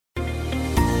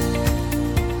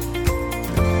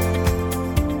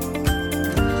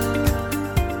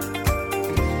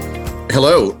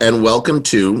Hello, and welcome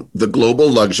to the Global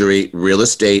Luxury Real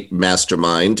Estate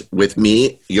Mastermind with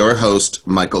me, your host,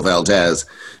 Michael Valdez.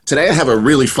 Today, I have a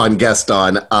really fun guest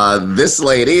on. This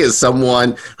lady is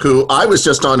someone who I was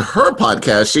just on her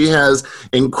podcast. She has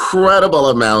incredible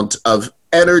amount of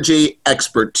energy,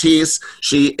 expertise.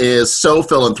 She is so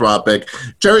philanthropic.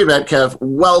 Jerry Metcalf,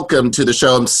 welcome to the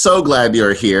show. I'm so glad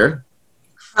you're here.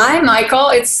 Hi, Michael.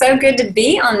 It's so good to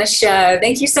be on the show.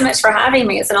 Thank you so much for having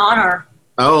me. It's an honor.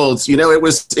 Oh, it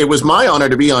was my honor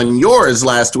to be on yours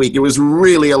last week. It was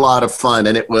really a lot of fun,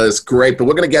 and it was great. But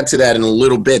we're going to get to that in a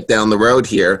little bit down the road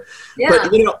here. Yeah.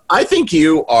 But, I think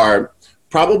you are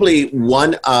probably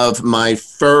one of my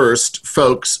first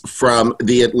folks from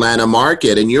the Atlanta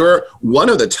market, and you're one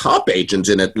of the top agents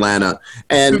in Atlanta.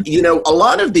 And, a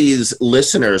lot of these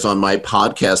listeners on my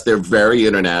podcast, they're very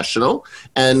international.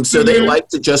 And so they like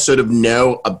to just sort of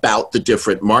know about the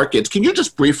different markets. Can you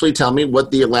just briefly tell me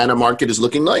what the Atlanta market is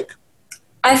looking like?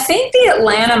 I think the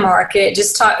Atlanta market,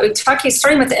 starting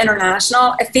with the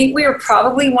international, I think we are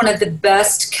probably one of the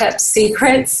best kept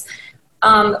secrets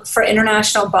for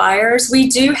international buyers. We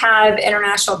do have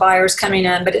international buyers coming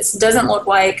in, but it doesn't look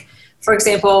like, for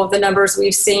example, the numbers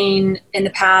we've seen in the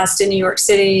past in New York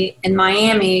City, in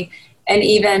Miami, and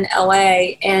even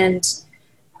LA. And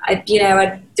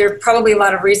there are probably a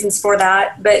lot of reasons for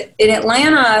that. But in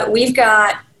Atlanta, we've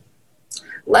got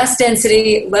less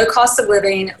density, low cost of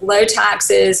living, low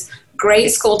taxes, great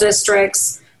school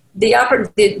districts.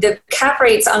 The cap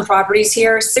rates on properties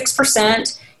here,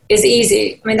 6%. Is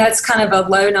easy. I mean, that's kind of a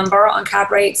low number on cap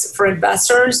rates for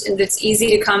investors, and it's easy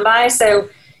to come by. So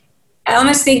I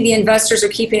almost think the investors are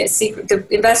keeping it secret. The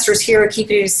investors here are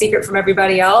keeping it a secret from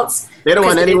everybody else. They don't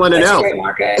want anyone to know. Great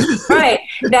market. Right.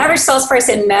 The average sales price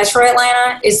in Metro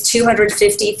Atlanta is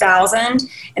 $250,000.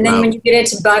 And then when you get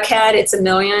into Buckhead, it's $1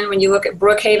 million. When you look at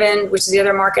Brookhaven, which is the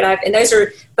other market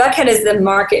Buckhead is the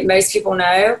market most people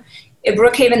know. In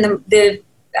Brookhaven, the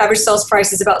average sales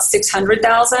price is about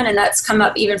 $600,000, and that's come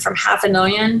up even from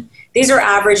 $500,000. These are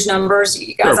average numbers.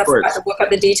 You guys have to look up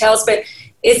the details, but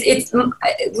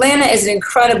Atlanta is an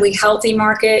incredibly healthy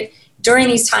market. During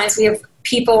these times, we have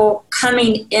people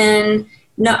coming in.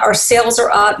 Our sales are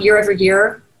up year over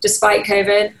year, despite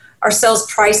COVID. Our sales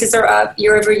prices are up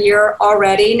year over year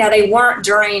already. Now, they weren't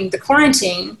during the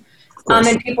quarantine.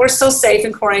 And people are still safe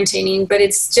in quarantining, but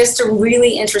it's just a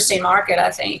really interesting market, I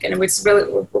think. And we're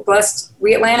blessed.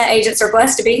 We Atlanta agents are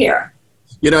blessed to be here.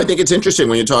 I think it's interesting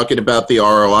when you're talking about the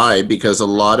ROI, because a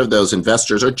lot of those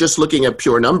investors are just looking at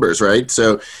pure numbers, right?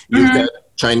 So you've got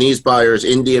Chinese buyers,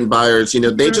 Indian buyers,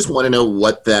 they just want to know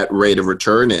what that rate of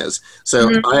return is. So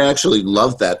I actually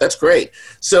love that. That's great.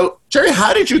 So Jerry,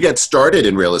 how did you get started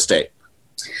in real estate?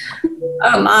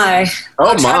 Oh my.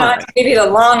 I'll try not to give you the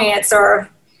long answer.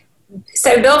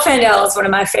 So Bill Fandel is one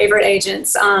of my favorite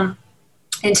agents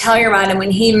in Telluride, and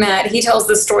when he tells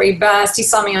the story best. He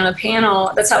saw me on a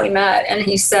panel. That's how we met, and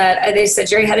they said,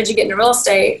 Jerry, how did you get into real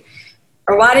estate?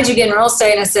 Or why did you get in real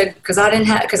estate? And I said, what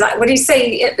did he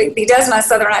say? He does my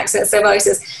Southern accent so well. He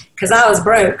says, because I was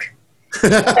broke.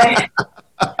 That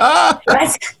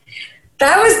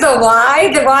was the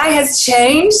why. The why has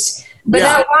changed. But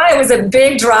that why was a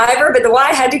big driver, but the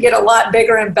why had to get a lot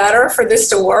bigger and better for this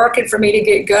to work and for me to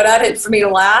get good at it, for me to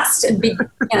last and be, but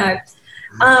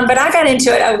I got into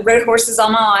it. I rode horses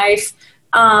all my life.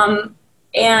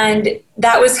 And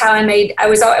that was how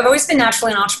I've always been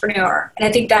naturally an entrepreneur. And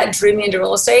I think that drew me into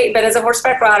real estate. But as a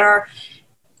horseback rider,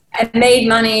 I made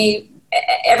money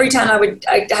every time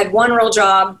I had one real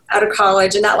job out of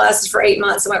college, and that lasted for 8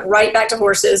 months. I went right back to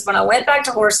horses. When I went back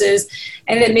to horses,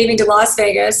 I ended up moving to Las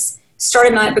Vegas.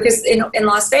 Because in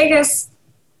Las Vegas,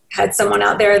 had someone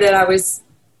out there that I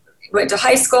went to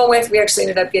high school with. We actually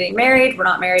ended up getting married. We're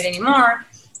not married anymore.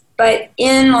 But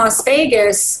in Las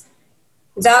Vegas,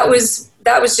 that was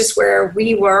just where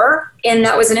we were. And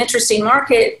that was an interesting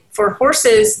market for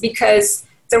horses because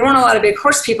there weren't a lot of big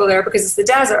horse people there because it's the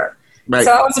desert. Right.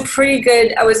 So I was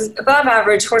above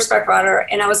average horseback rider,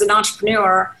 and I was an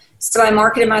entrepreneur. So I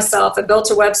marketed myself. I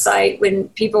built a website when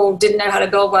people didn't know how to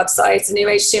build websites and knew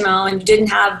HTML and didn't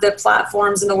have the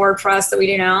platforms and the WordPress that we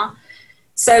do now.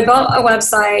 So I built a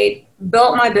website,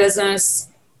 built my business,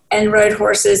 and rode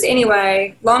horses.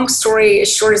 Anyway, long story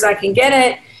as short as I can get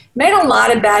it, made a lot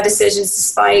of bad decisions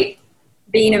despite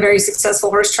being a very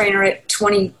successful horse trainer at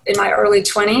 20, in my early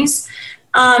 20s,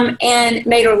 and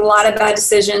made a lot of bad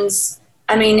decisions.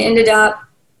 Ended up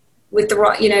with the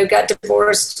wrong, got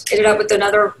divorced, ended up with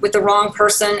the wrong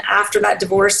person after that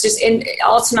divorce, just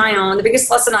all to my own. The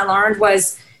biggest lesson I learned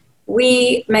was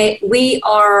we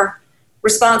are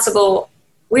responsible.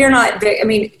 We are not,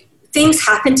 things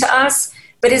happen to us,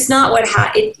 but it's not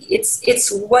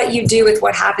it's what you do with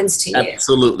what happens to you.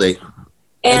 Absolutely.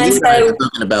 And you so were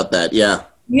talking about that, yeah.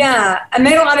 Yeah, I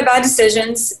made a lot of bad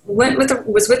decisions.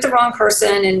 Was with the wrong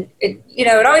person, and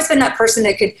it always been that person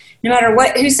that could, no matter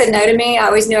who said no to me, I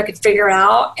always knew I could figure it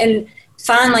out. And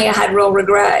finally, I had real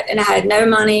regret, and I had no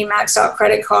money, maxed out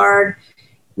credit card.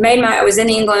 I was in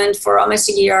England for almost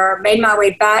a year. Made my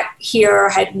way back here,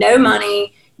 had no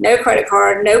money, no credit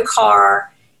card, no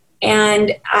car,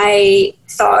 and I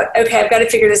thought, okay, I've got to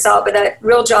figure this out. But that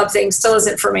real job thing still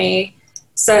isn't for me.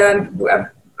 So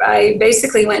I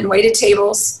basically went and waited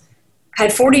tables,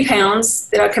 had 40 pounds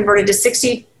that I converted to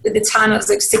 60, at the time it was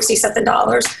like 60 something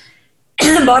dollars,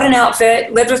 bought an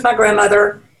outfit, lived with my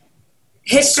grandmother,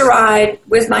 hitched a ride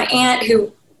with my aunt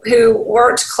who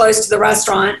worked close to the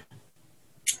restaurant,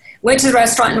 went to the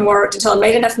restaurant and worked until I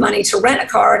made enough money to rent a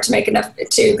car to make enough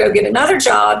to go get another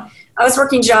job. I was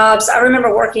working jobs. I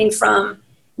remember working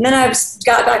and then I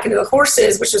got back into the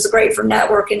horses, which was great for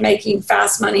networking, making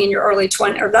fast money in your early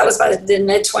 20s, or that was by the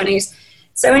mid-20s.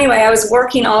 So anyway, I was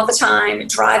working all the time,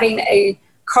 driving a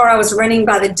car I was renting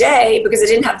by the day because I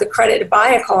didn't have the credit to buy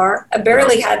a car. I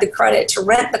barely had the credit to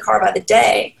rent the car by the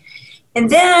day. And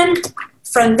then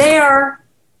from there,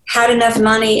 had enough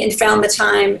money and found the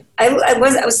time. I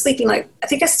was sleeping I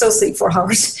think I still sleep 4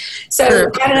 hours.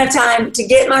 So had enough time to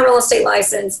get my real estate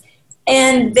license.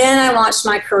 And then I launched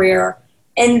my career.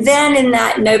 And then in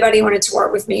that, nobody wanted to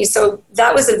work with me. So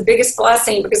that was the biggest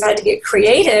blessing because I had to get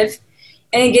creative.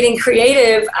 And in getting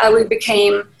creative, I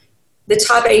became the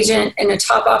top agent in a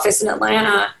top office in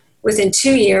Atlanta within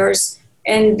 2 years.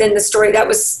 And then the story, that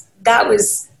was,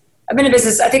 I've been in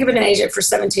business, I think I've been an agent for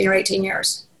 17 or 18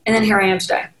 years. And then here I am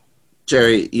today.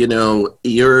 Jerry,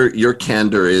 your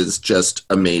candor is just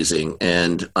amazing.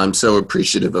 And I'm so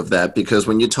appreciative of that because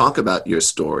when you talk about your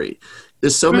story,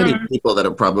 there's so many people that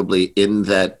are probably in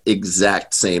that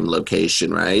exact same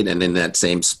location, right? And in that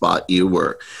same spot you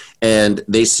were. And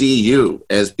they see you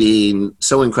as being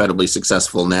so incredibly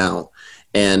successful now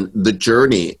and the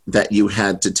journey that you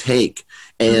had to take.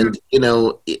 And,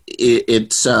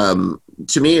 it's,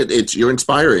 to me, you're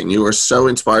inspiring. You are so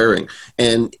inspiring.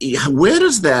 And where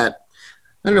does that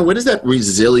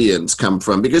resilience come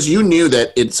from? Because you knew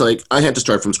that it's like, I had to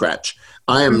start from scratch.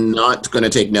 I am not going to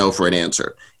take no for an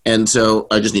answer. And so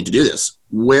I just need to do this.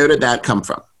 Where did that come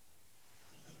from?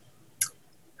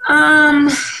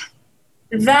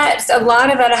 That's a lot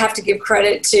of that I have to give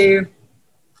credit to,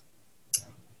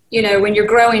 when you're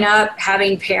growing up,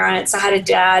 having parents. I had a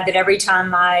dad that every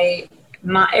time I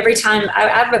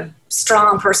have a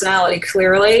strong personality,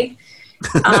 clearly.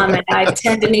 And I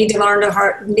tend to need to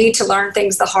learn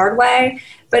things the hard way.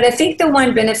 But I think the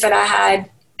one benefit I had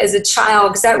as a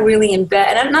child, because that really and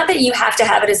not that you have to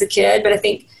have it as a kid, but I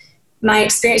think my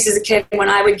experience as a kid, when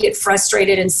I would get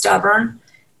frustrated and stubborn,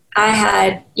 I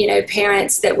had,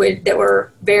 parents that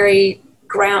were very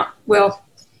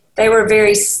they were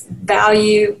very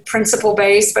value principle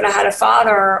based, but I had a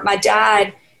father, my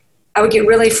dad, I would get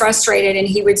really frustrated and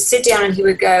he would sit down and he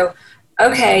would go,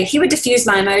 okay, he would diffuse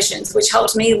my emotions, which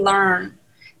helped me learn.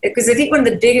 Because I think one of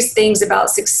the biggest things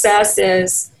about success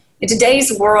is in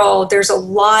today's world,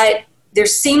 there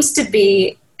seems to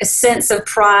be a sense of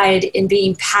pride in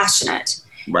being passionate.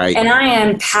 Right. And I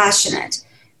am passionate.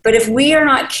 But if we are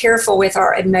not careful with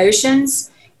our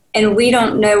emotions and we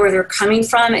don't know where they're coming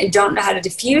from and don't know how to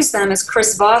diffuse them, as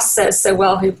Chris Voss says so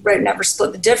well, who wrote Never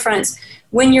Split the Difference,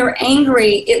 when you're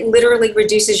angry, it literally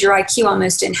reduces your IQ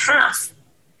almost in half.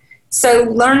 So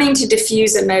learning to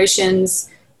diffuse emotions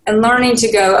and learning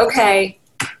to go, okay,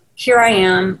 here I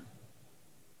am.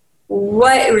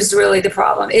 What was really the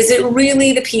problem? Is it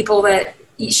really the people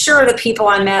sure, the people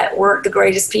I met weren't the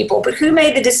greatest people, but who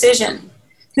made the decision?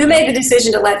 Who made the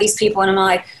decision to let these people into my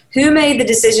life? Who made the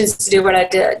decisions to do what I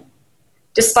did?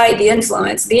 Despite the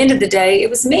influence, at the end of the day, it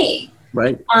was me.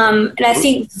 Right. And I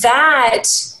think that,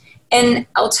 and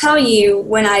I'll tell you,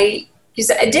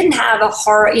 because I didn't have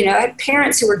I had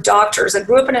parents who were doctors. I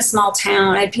grew up in a small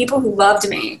town. I had people who loved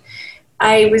me.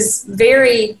 I was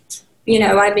very,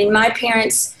 my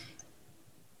parents,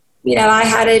 I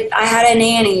had a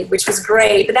nanny, which was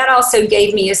great, but that also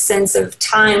gave me a sense of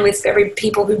time with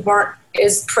people who weren't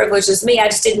as privileged as me. I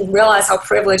just didn't realize how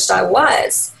privileged I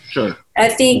was. Sure. I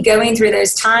think going through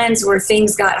those times where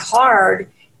things got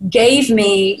hard gave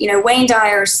me, Wayne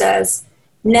Dyer says,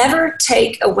 never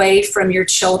take away from your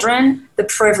children the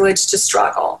privilege to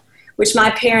struggle, which my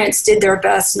parents did their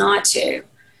best not to.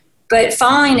 But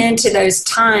falling into those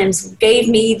times gave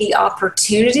me the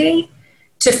opportunity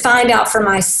to find out for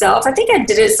myself. I think I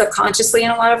did it subconsciously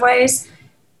in a lot of ways.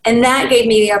 And that gave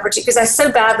me the opportunity, because I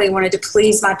so badly wanted to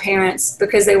please my parents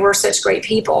because they were such great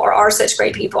people, or are such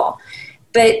great people.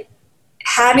 But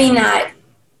having that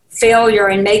failure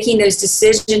and making those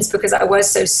decisions because I was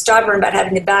so stubborn about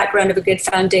having the background of a good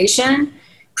foundation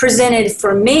presented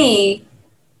for me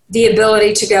the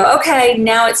ability to go, okay,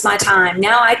 now it's my time.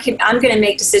 Now I'm going to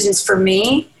make decisions for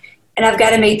me, and I've got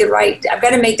to make the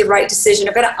right decision.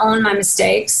 I've got to own my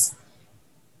mistakes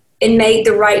and make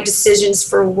the right decisions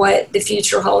for what the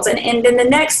future holds. And then the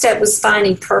next step was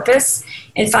finding purpose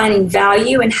and finding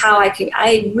value, and how I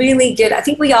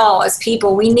think we all as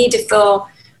people, we need to feel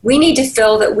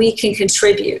that we can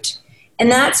contribute.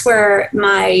 And that's where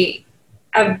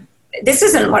this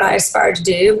isn't what I aspired to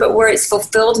do, but where it's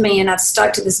fulfilled me and I've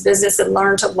stuck to this business and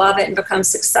learned to love it and become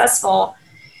successful,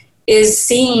 is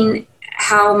seeing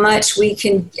how much we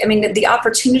can, the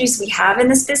opportunities we have in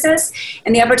this business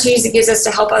and the opportunities it gives us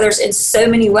to help others in so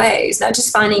many ways, not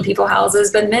just finding people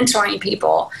houses, but mentoring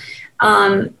people.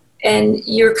 And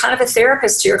you're kind of a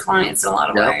therapist to your clients in a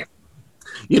lot of ways.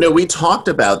 We talked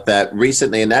about that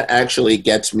recently, and that actually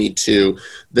gets me to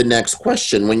the next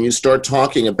question. When you start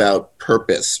talking about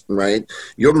purpose, right?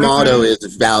 Your motto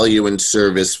is value and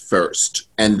service first.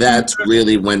 And that's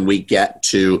really when we get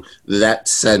to that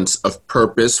sense of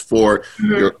purpose for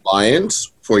your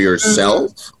clients, for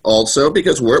yourself also,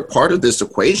 because we're part of this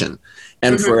equation,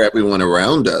 and for everyone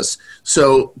around us.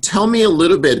 So tell me a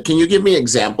little bit, can you give me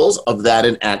examples of that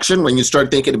in action when you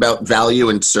start thinking about value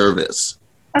and service?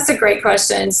 That's a great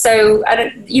question. So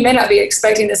you may not be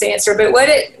expecting this answer, but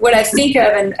what I think of,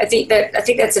 and I think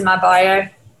that's in my bio,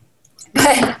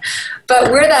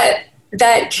 but where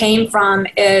that came from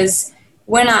is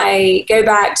when I go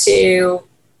back to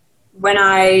when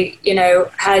I,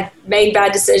 had made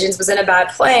bad decisions, was in a bad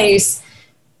place.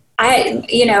 I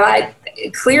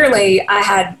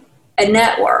had a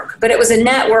network, but it was a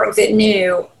network that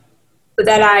knew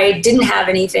that I didn't have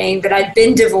anything, that I'd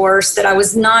been divorced, that I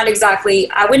was not exactly,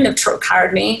 I wouldn't have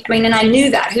hired me. And I knew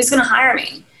that. Who's going to hire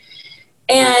me?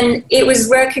 And it was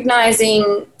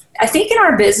recognizing, I think in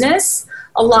our business,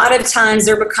 a lot of times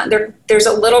there's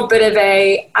a little bit of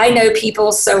I know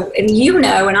people,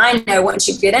 and I know once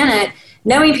you get in it,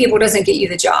 knowing people doesn't get you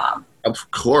the job.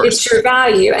 Of course. It's your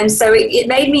value. And so it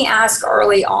made me ask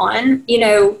early on,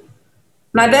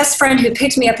 my best friend who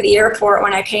picked me up at the airport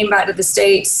when I came back to the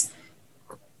States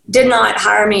did not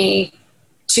hire me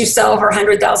to sell her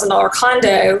 $100,000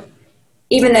 condo,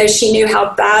 even though she knew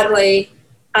how badly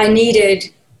I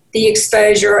needed the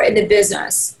exposure in the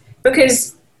business,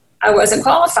 because I wasn't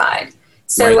qualified.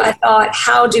 So I thought,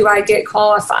 how do I get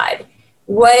qualified?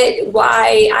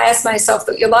 Why? I asked myself,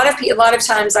 a lot of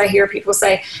times I hear people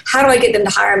say, how do I get them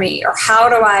to hire me? Or how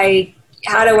do I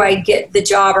get the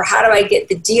job? Or how do I get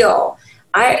the deal?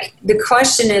 The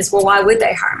question is, well, why would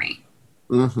they hire me?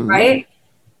 Right?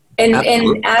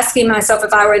 And asking myself,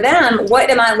 if I were them, what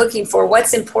am I looking for?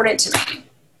 What's important to me?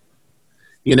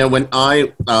 When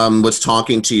I was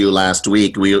talking to you last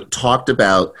week, we talked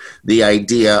about the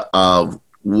idea of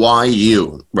why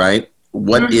you, right?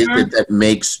 What is it that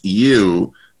makes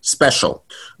you special?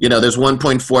 There's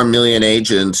 1.4 million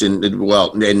agents in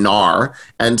NAR.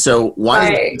 And so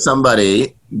why does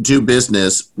somebody do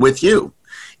business with you?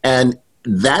 And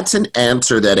that's an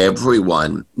answer that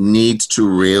everyone needs to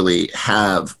really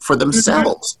have for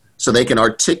themselves so they can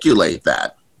articulate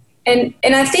that. And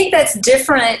I think that's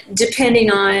different depending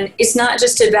on, it's not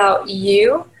just about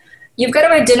you. You've got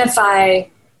to identify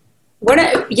what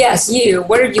are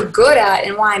you good at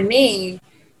and why me,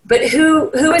 but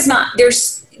who is not.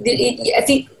 I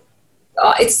think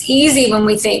it's easy when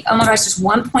we think, oh my gosh, there's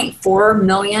 1.4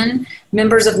 million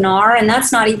members of NAR, and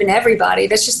that's not even everybody.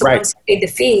 That's just the ones who paid the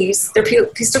fees. They're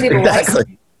still people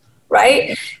exactly.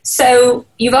 Right? So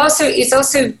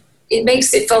it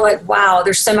makes it feel like, wow,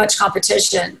 there's so much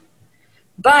competition.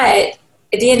 But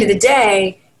at the end of the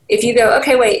day, if you go,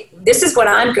 okay, wait, this is what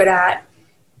I'm good at.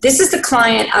 This is the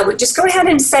client. I would just go ahead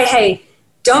and say, hey,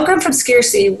 don't come from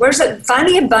scarcity. Find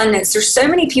the abundance. There's so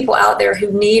many people out there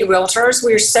who need realtors.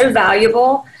 We are so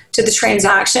valuable to the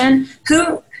transaction.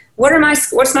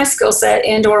 What's my skill set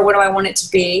and/or what do I want it to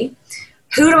be?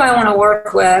 Who do I want to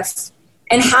work with?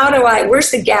 And where's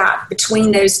the gap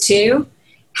between those two?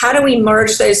 How do we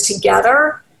merge those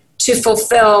together to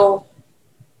fulfill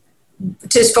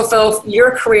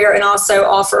your career and also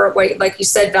offer, like you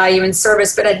said, value and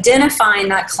service, but identifying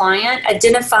that client,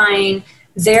 identifying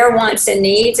their wants and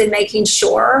needs, and making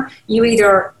sure you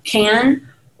either can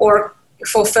or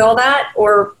fulfill that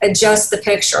or adjust the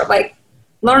picture. Like,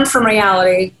 learn from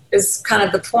reality is kind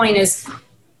of the point, is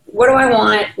what do I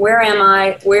want? Where am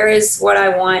I? Where is what I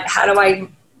want? How do I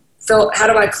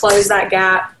close that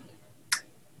gap?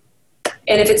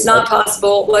 And if it's not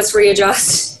possible, let's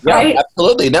readjust. Yeah, right?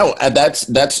 absolutely. No,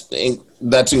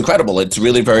 that's incredible. It's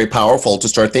really very powerful to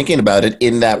start thinking about it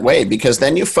in that way, because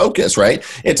then you focus, right?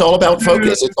 It's all about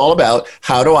focus. It's all about,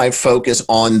 how do I focus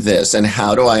on this and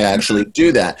how do I actually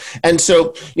do that? And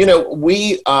so,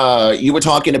 you were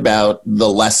talking about the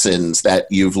lessons that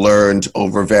you've learned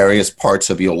over various parts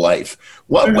of your life.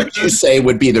 What would you say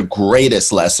would be the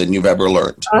greatest lesson you've ever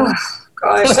learned? Oh,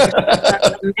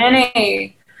 gosh,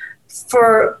 many.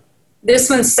 For this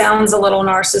one sounds a little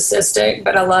narcissistic,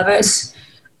 but I love it.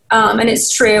 And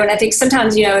it's true. And I think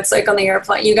sometimes, it's like on the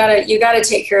airplane, you gotta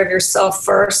take care of yourself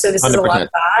first. So this 100%. Is a lot of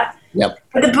that. Yep.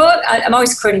 But the book, I'm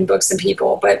always quoting books and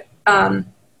people, but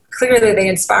clearly they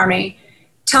inspire me.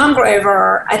 Tom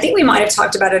Graver, I think we might have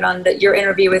talked about it on your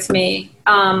interview with me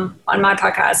on my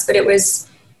podcast, but it was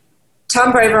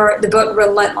Tom Graver, the book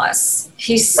Relentless.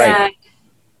 He said, right.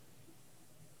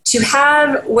 to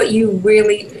have what you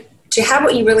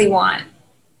really want,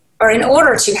 or in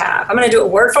order to have, I'm going to do it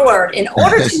word for word, in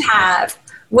order to have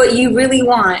what you really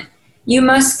want, you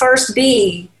must first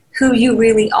be who you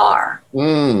really are.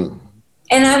 And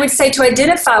I would say to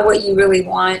identify what you really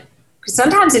want, because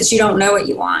sometimes it's you don't know what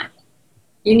you want.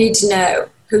 You need to know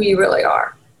who you really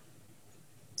are.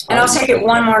 And I'll take it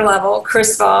one more level.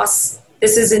 Chris Voss,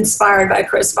 this is inspired by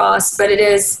Chris Voss, but it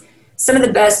is some of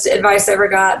the best advice I ever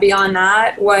got beyond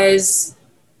that was,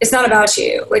 it's not about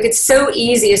you. Like, it's so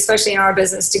easy, especially in our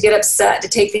business, to get upset, to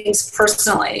take things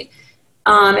personally.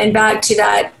 And back to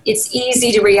that, it's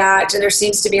easy to react, and there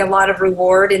seems to be a lot of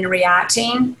reward in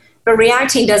reacting, but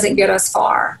reacting doesn't get us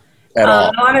far. At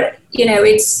all.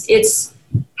 It's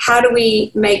how do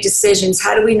we make decisions?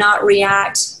 How do we not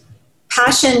react?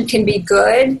 Passion can be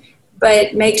good,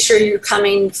 but make sure you're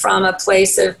coming from a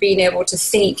place of being able to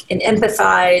think and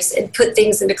empathize and put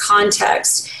things into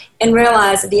context and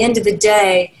realize at the end of the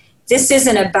day, this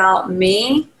isn't about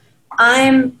me.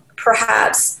 I'm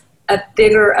perhaps a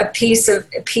piece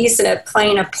and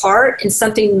playing a part in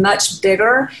something much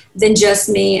bigger than just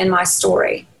me and my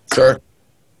story.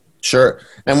 Sure.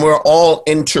 And we're all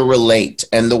interrelate.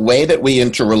 And the way that we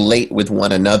interrelate with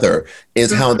one another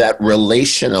is how that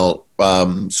relational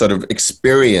sort of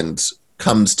experience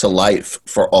comes to life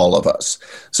for all of us.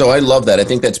 So I love that. I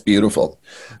think that's beautiful.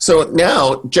 So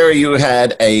now, Jerry, you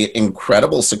had an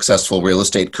incredible, successful real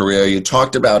estate career. You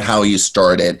talked about how you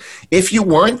started. If you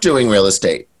weren't doing real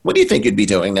estate, what do you think you'd be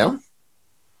doing now?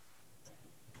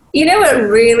 What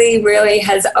really, really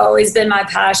has always been my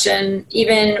passion,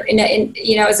 even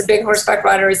as a big horseback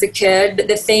rider as a kid, but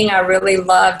the thing I really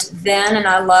loved then and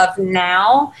I love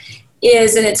now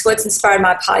is, and it's what's inspired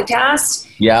my podcast.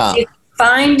 Yeah.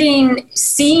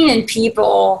 Seeing in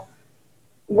people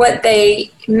what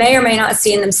they may or may not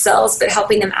see in themselves, but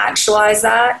helping them actualize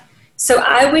that. So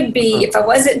I would be, if I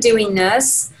wasn't doing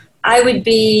this, I would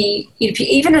be,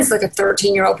 even as like a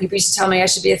 13-year-old, people used to tell me I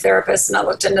should be a therapist, and I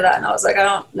looked into that and I was like, I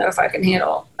don't know if I can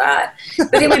handle that.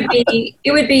 But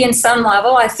it would be in some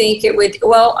level, I think it would,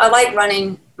 well, I like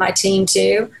running my team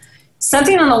too.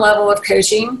 Something on the level of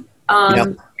coaching.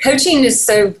 Coaching is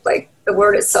so, like, the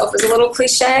word itself is a little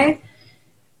cliche.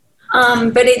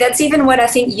 But that's even what I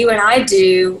think you and I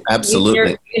do.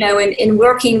 Absolutely. In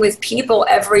working with people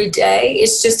every day,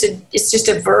 it's just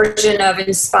a version of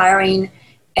inspiring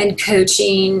and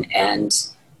coaching, and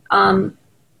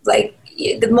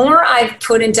the more I've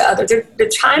put into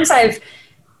the times I've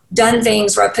done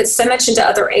things where I put so much into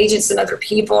other agents and other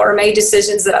people, or made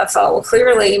decisions that I thought, well,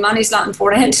 clearly money's not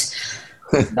important.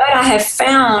 But I have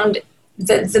found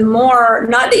that the more,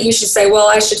 not that you should say, well,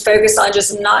 I should focus on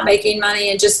just not making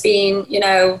money and just being,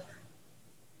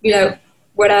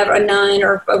 whatever, a nun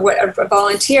or a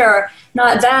volunteer,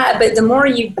 not that, but the more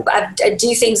I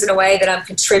do things in a way that I'm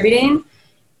contributing.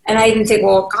 And I even think,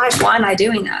 well, gosh, why am I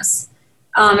doing this?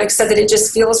 Except that it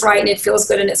just feels right and it feels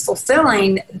good and it's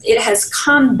fulfilling. It has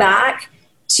come back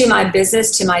to my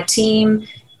business, to my team,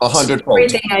 100%.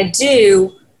 Everything I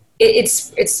do.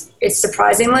 It's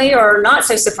surprisingly, or not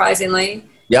so surprisingly,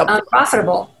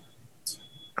 profitable.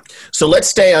 So let's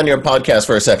stay on your podcast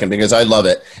for a second, because I love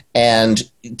it. And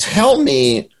tell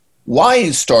me why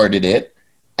you started it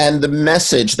and the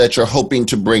message that you're hoping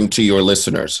to bring to your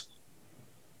listeners.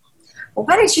 Well,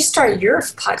 why did you start your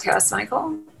podcast,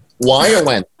 Michael? Why or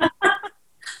when?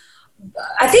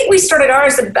 I think we started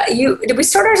ours. Did we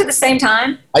start ours at the same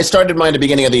time? I started mine at the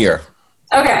beginning of the year.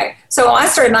 Okay. So I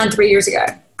started mine 3 years ago.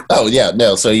 Oh, yeah.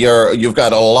 No. So you've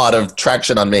got a lot of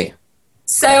traction on me.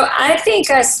 So I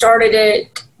think I started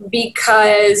it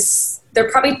because there are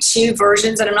probably two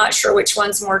versions, and I'm not sure which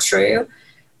one's more true.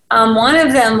 One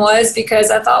of them was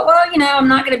because I thought, well, I'm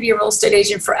not going to be a real estate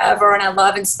agent forever, and I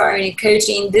love inspiring and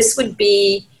coaching. This would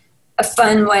be a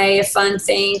fun way, a fun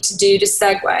thing to do to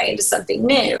segue into something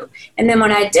new. And then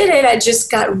when I did it, I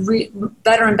just got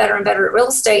better and better and better at real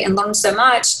estate and learned so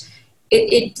much.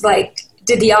 It like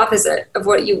did the opposite of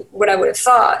what I would have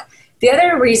thought. The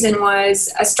other reason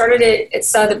was I started it at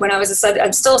Sotheby's when I was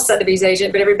I'm still a Sotheby's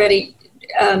agent, but everybody,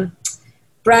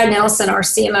 Brad Nelson, our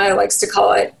CMO, likes to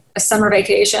call it a summer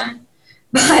vacation.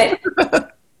 But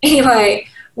anyway,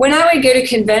 when I would go to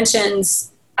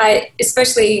conventions,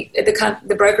 especially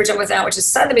the brokerage I'm with now, which is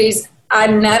Sotheby's, I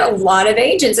met a lot of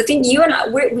agents. I think you and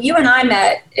I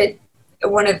met at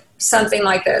one of something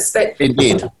like this. But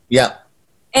indeed, yeah.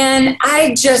 And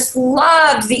I just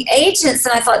loved the agents,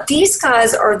 and I thought, these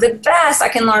guys are the best. I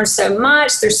can learn so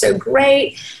much. They're so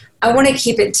great. I want to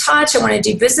keep in touch. I want to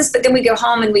do business, but then we go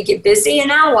home and we get busy, and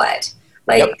now what?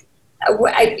 Like, yep.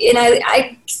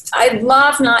 I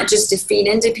love not just to feed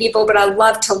into people, but I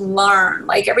love to learn.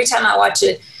 Like every time I watch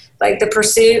it, like The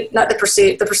Pursuit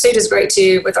is great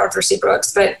too with Arthur C.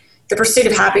 Brooks, but The Pursuit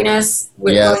of Happiness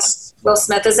with Will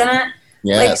Smith is in it.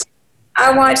 Yes. Like,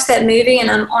 I watched that movie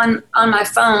and I'm on my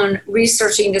phone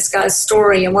researching this guy's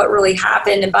story and what really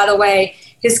happened. And by the way,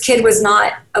 his kid was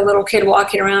not a little kid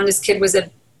walking around. His kid was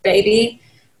a baby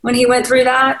when he went through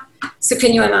that. So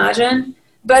can you imagine?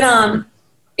 But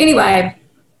anyway,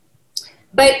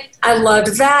 but I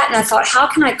loved that. And I thought, how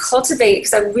can I cultivate?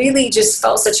 Because I really just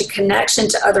felt such a connection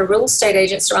to other real estate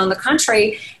agents around the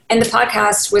country. And the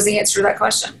podcast was the answer to that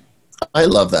question. I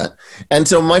love that. And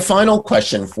so my final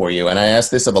question for you, and I ask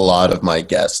this of a lot of my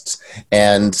guests,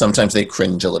 and sometimes they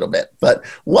cringe a little bit, but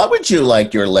what would you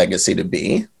like your legacy to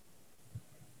be?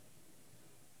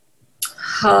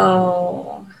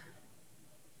 Oh,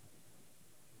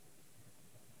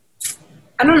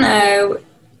 I don't know.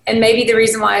 And maybe the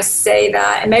reason why I say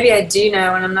that, and maybe I do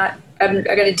know, and I got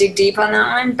to dig deep on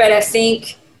that one, but I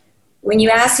think when you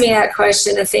ask me that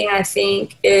question, the thing I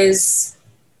think is,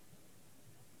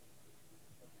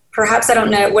 perhaps I don't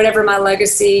know, whatever my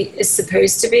legacy is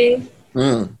supposed to be.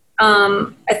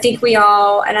 I think we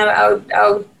all, and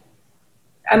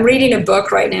I'm reading a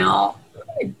book right now.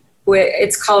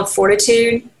 It's called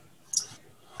Fortitude,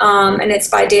 and it's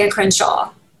by Dan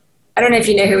Crenshaw. I don't know if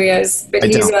you know who he is, but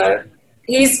he's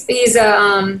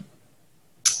a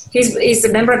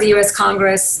member of the U.S.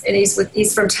 Congress, and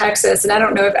he's from Texas. And I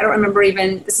don't remember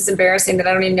even. This is embarrassing that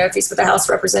I don't even know if he's with the House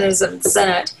of Representatives or the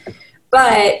Senate.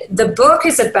 But the book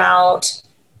is about,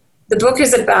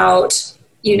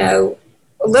 you know,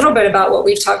 a little bit about what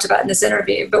we've talked about in this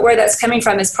interview, but where that's coming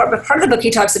from is part of the book, he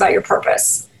talks about your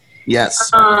purpose.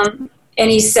 Yes. And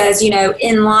he says, you know,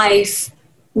 in life,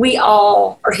 we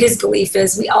all, or his belief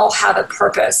is we all have a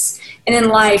purpose. And in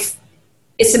life,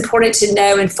 it's important to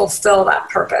know and fulfill that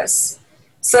purpose.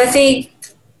 So I think,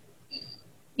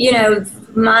 you know,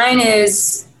 mine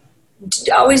is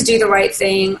always do the right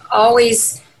thing,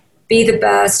 always be the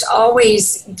best,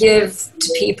 always give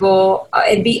to people,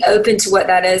 and be open to what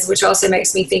that is, which also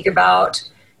makes me think about,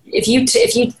 if you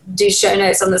do show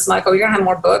notes on this, Michael, you're gonna have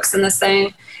more books in this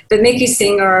thing. But Mickey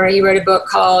Singer, he wrote a book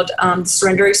called The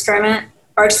Surrender Experiment.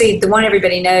 Or actually, the one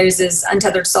everybody knows is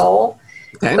Untethered Soul.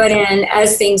 Okay. But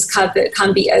as things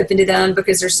come, be open to them,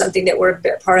 because there's something that we're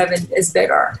a part of is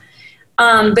bigger.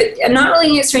 But I'm not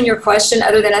really answering your question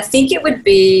other than I think it would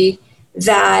be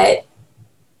that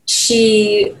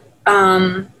she,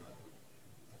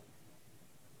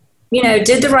 you know,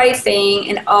 did the right thing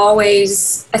and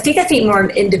always, I think more,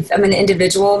 I'm an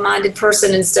individual minded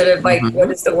person instead of like, what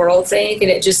does the world think?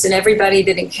 And it just, and everybody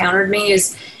that encountered me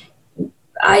is,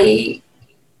 I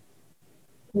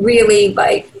really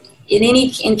like, in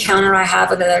any encounter I have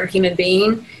with another human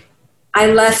being, I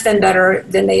left them better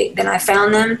than I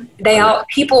found them.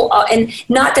 And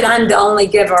not that I'm the only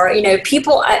giver, you know,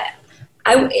 people,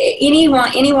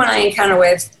 anyone I encounter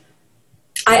with,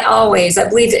 I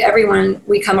believe that everyone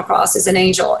we come across is an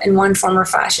angel in one form or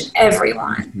fashion.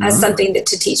 Everyone has something to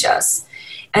teach us.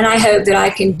 And I hope that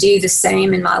I can do the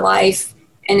same in my life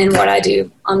and in what I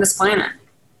do on this planet.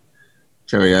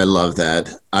 Sherry, I love that.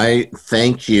 I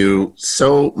thank you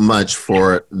so much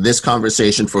for this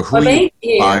conversation, for who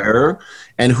you are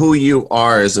and who you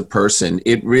are as a person.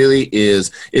 It really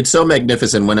is. It's so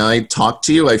magnificent. When I talk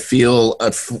to you, I feel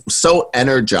so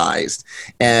energized,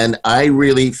 and I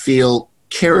really feel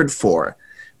cared for,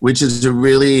 which is it's a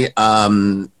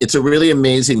really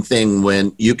amazing thing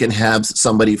when you can have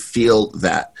somebody feel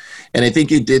that. And I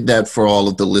think you did that for all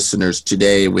of the listeners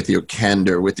today with your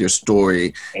candor, with your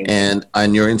story,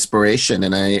 and your inspiration.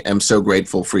 And I am so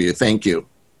grateful for you. Thank you.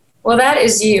 Well, that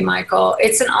is you, Michael.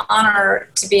 It's an honor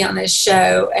to be on this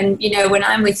show. And, you know, when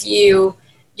I'm with you,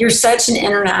 you're such an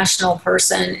international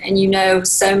person, and you know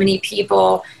so many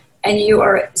people and you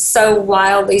are so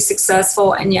wildly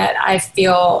successful, and yet I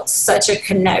feel such a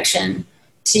connection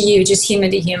to you, just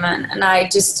human to human. And I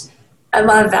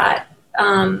love that.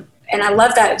 And I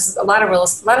love that a lot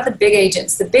of the big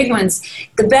agents, the big ones,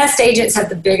 the best agents have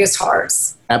the biggest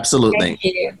hearts. Absolutely. Thank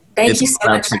you. Thank you so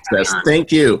much. Success.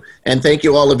 Thank you. And thank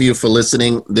you all of you for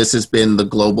listening. This has been the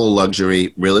Global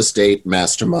Luxury Real Estate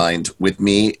Mastermind with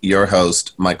me, your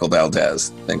host, Michael Valdez.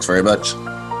 Thanks very much.